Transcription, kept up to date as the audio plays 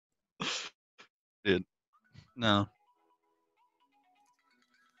No.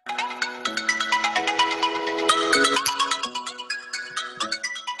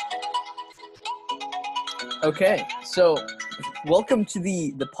 Okay, so welcome to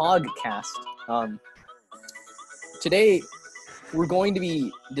the Pogcast. Today we're going to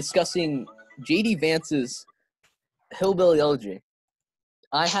be discussing J.D. Vance's Hillbilly Elegy.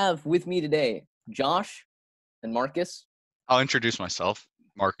 I have with me today Josh and Marcus. I'll introduce myself,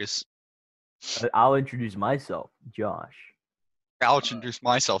 Marcus. I'll introduce myself, Josh. I'll introduce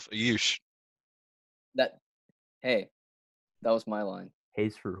myself, Ayush. Hey, that was my line.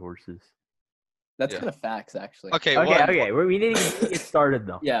 Hayes for horses. That's Yeah. kind of facts, actually. Okay. Okay. We need to get started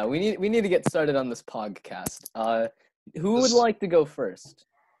though. Yeah, we need to get started on this podcast. Who would like to go first?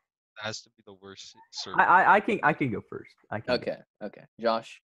 That has to be the worst. I can go first. Okay.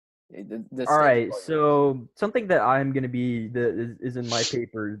 Josh. All right. So something that I'm gonna be is in my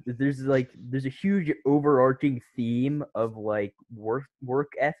paper. There's a huge overarching theme of like work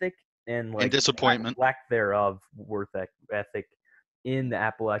ethic and like disappointment, lack thereof work ethic in the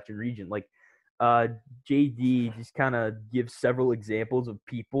Appalachian region. Like JD just kind of gives several examples of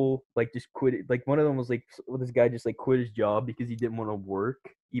people like just quit. Like one of them was like this guy just like quit his job because he didn't want to work,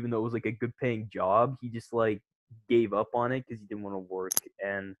 even though it was like a good paying job. He just like gave up on it because he didn't want to work,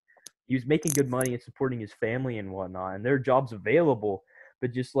 and he was making good money and supporting his family and whatnot. And there are jobs available,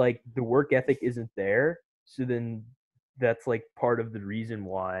 but just like the work ethic isn't there. So then that's like part of the reason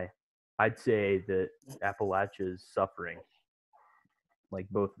why I'd say that Appalachia is suffering. Like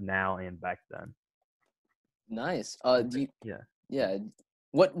both now and back then. Nice. Yeah.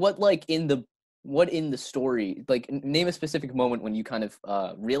 What in the story, like name a specific moment when you kind of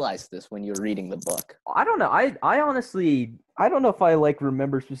realized this when you were reading the book. I don't know. I honestly I don't know if I like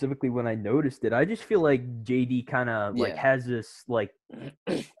remember specifically when I noticed it. I just feel like JD kind of like has this like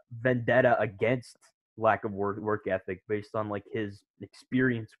vendetta against lack of work ethic based on like his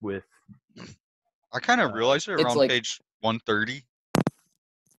experience with. I kind of realized it around page 130.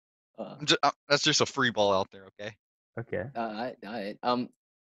 That's just a free ball out there, okay? Okay.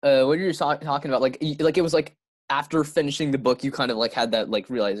 What you're talking about, like it was like after finishing the book, you kind of like had that like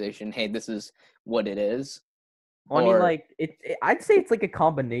realization, hey, this is what it is. Well, I mean, like I'd say it's like a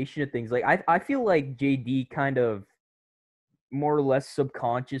combination of things. Like I feel like JD kind of more or less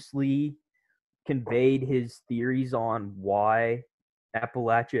subconsciously conveyed his theories on why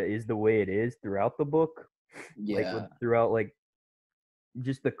Appalachia is the way it is throughout the book. Yeah. Like throughout like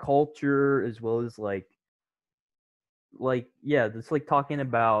just the culture as well as like it's like talking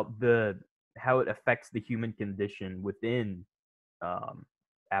about how it affects the human condition within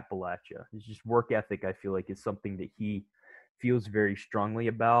Appalachia. It's just work ethic, I feel like, is something that he feels very strongly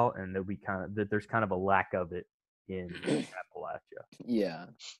about, and that there's kind of a lack of it in Appalachia. Yeah.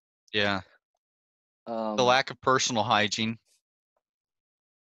 Yeah. The lack of personal hygiene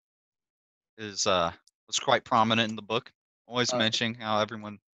was quite prominent in the book. Always mentioning how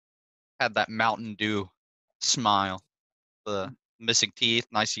everyone had that Mountain Dew smile, the missing teeth,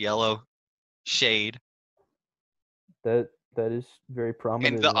 nice yellow shade. That is very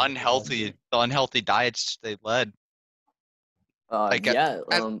prominent. And the unhealthy diets they led.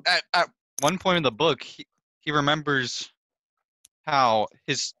 At one point in the book, he remembers how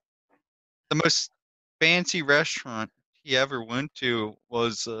the most fancy restaurant he ever went to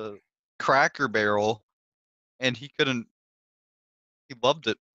was a Cracker Barrel, and he loved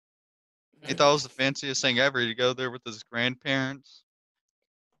it. He thought it was the fanciest thing ever. He'd go there with his grandparents,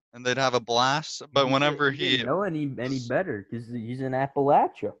 and they'd have a blast. But whenever he didn't know any better because he's in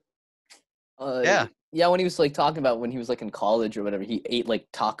Appalachia. Yeah, when he was like talking about when he was like in college or whatever, he ate like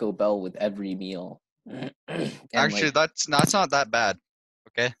Taco Bell with every meal. Actually, that's not that bad.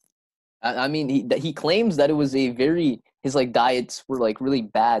 Okay. I mean, he claims that it was his like diets were like really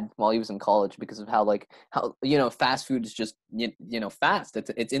bad while he was in college because of how fast food is just fast.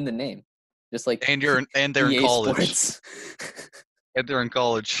 It's in the name, just like and they're in college. Sports. And they're in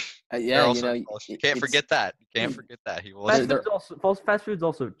college. You can't forget that. You can't forget that. Fast food's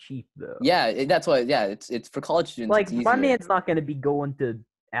also cheap though. Yeah, that's why. Yeah, it's for college students. Like my man's not going to be going to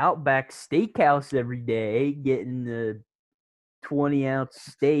Outback Steakhouse every day, getting the 20-ounce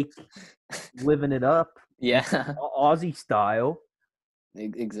steak, living it up. Yeah, Aussie style.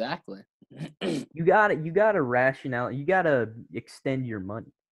 Exactly. You gotta ration out. You gotta extend your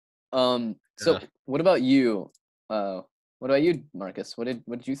money. So what about you? What about you, Marcus? What did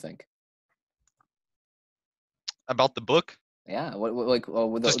you think about the book? Yeah,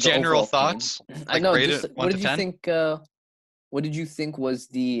 what just general thoughts. I know. What did you think? What did you think was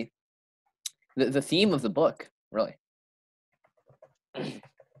the theme of the book? Really?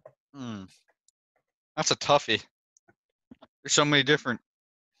 That's a toughie. There's so many different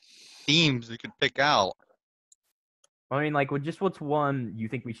themes we could pick out. I mean, like, what's one you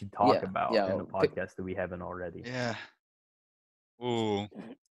think we should talk about in the pick- podcast that we haven't already? Yeah. Ooh. Like,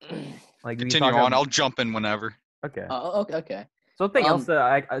 we can Continue talk on. about- I'll jump in whenever. Okay. Okay. Something else that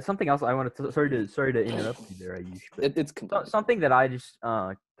I wanted to sorry to interrupt you there, Ayush. But It's something that I just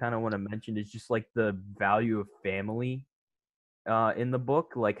kind of want to mention is just like the value of family in the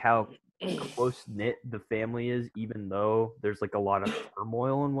book, like how close knit the family is, even though there's like a lot of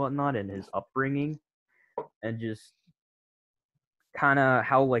turmoil and whatnot in his upbringing, and just kind of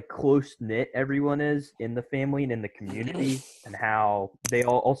how like close knit everyone is in the family and in the community, and how they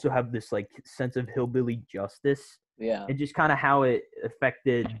all also have this like sense of hillbilly justice. Yeah. And just kind of how it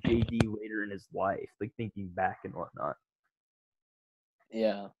affected JD later in his life, like thinking back and whatnot.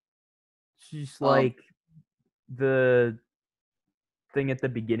 Yeah. It's just like the thing at the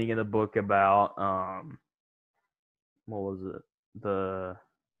beginning of the book about what was it? The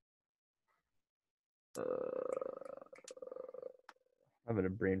I'm having a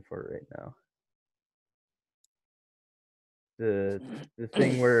brain fart right now. The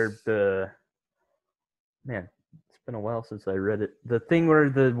thing where it's been a while since I read it. The thing where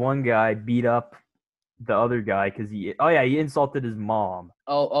the one guy beat up the other guy because he insulted his mom.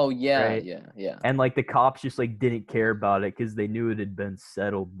 Oh yeah, right? yeah. And like the cops just like didn't care about it because they knew it had been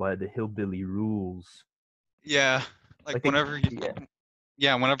settled by the hillbilly rules. Yeah. Like whenever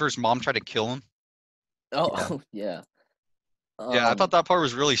whenever his mom tried to kill him. Oh yeah. Yeah, I thought that part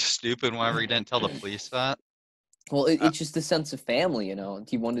was really stupid whenever he didn't tell the police that. Well, it's just a sense of family, you know.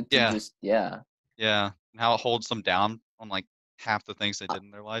 He wanted to just Yeah, and how it holds them down on like half the things they did in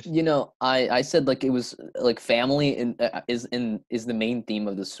their life. You know, I said like it was like family is the main theme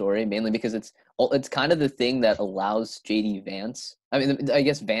of the story, mainly because it's kind of the thing that allows JD Vance. I mean, I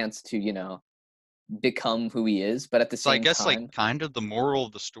guess Vance to become who he is, but at the same I guess time, like kind of the moral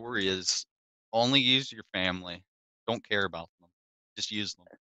of the story is only use your family. Don't care about them. Just use them.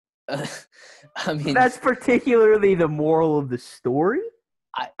 I mean, that's particularly the moral of the story.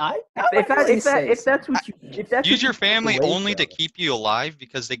 If that's what you use your family only to keep you alive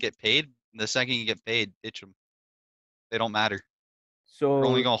because they get paid. The second you get paid, ditch them. They don't matter. So they're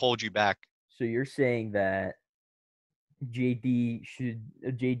only gonna hold you back. So you're saying that JD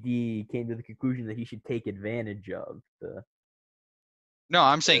came to the conclusion that he should take advantage of the. No,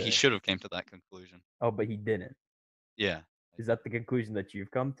 I'm saying he should have came to that conclusion. Oh, but he didn't. Yeah. Is that the conclusion that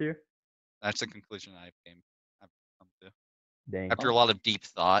you've come to? That's the conclusion I've come to. Dang. After a lot of deep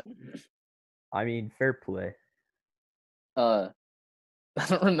thought. I mean, fair play. I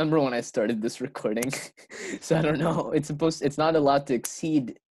don't remember when I started this recording, so I don't know. It's not allowed to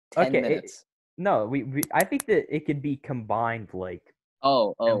exceed 10 minutes. I think that it could be combined like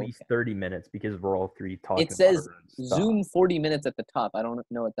at least 30 minutes because we're all three talking. It says Zoom 40 minutes at the top. I don't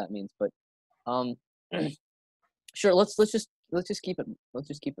know what that means, but sure. Let's just keep it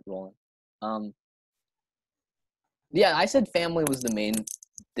rolling. Yeah, I said family was the main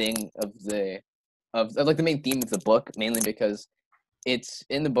thing of like the main theme of the book, mainly because it's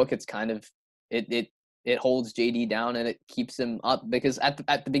in the book. It's kind of it holds JD down and it keeps him up because at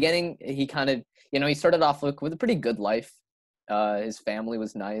the beginning he kind of he started off with a pretty good life. His family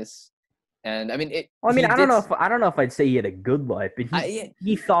was nice, and I mean it. Well, I mean, I don't know if I'd say he had a good life, but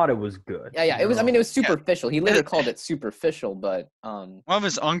he thought it was good. Yeah, it was. I mean, it was superficial. He later called it superficial, but one of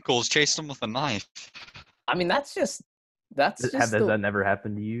his uncles chased him with a knife. I mean, has that never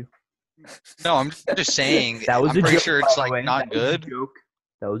happened to you? No, I'm just saying. That was I'm pretty sure it's like not good.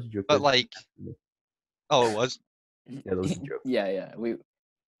 That was a joke. But like, oh, it was. Yeah, that was a joke. Yeah. We.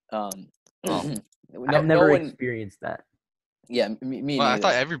 I've never experienced that. Yeah, me well, I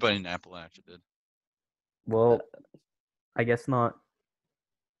thought everybody in Appalachia did. Well, I guess not.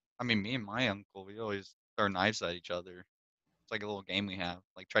 I mean, me and my uncle, we always throw knives at each other. It's like a little game we have.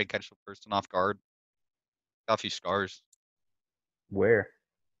 Like, try to catch the person off guard. Got a few scars. Where?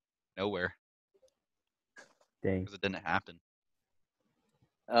 Nowhere. Dang. Because it didn't happen.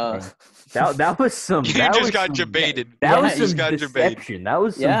 That was some. You just got debated. That was some deception. That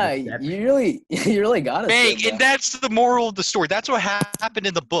was some deception. you really got us. Bang, and that's the moral of the story. That's what happened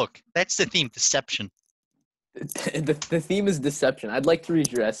in the book. That's the theme, deception. The theme is deception. I'd like to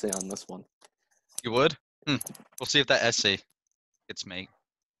read your essay on this one. You would? We'll see if that essay gets made.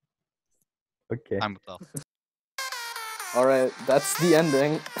 Okay. Time will tell. All right, that's the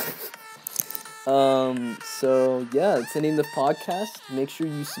ending. So yeah, it's ending the podcast. Make sure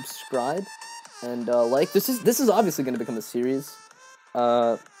you subscribe and like. This is obviously going to become a series.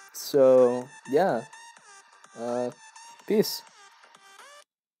 So yeah. Peace.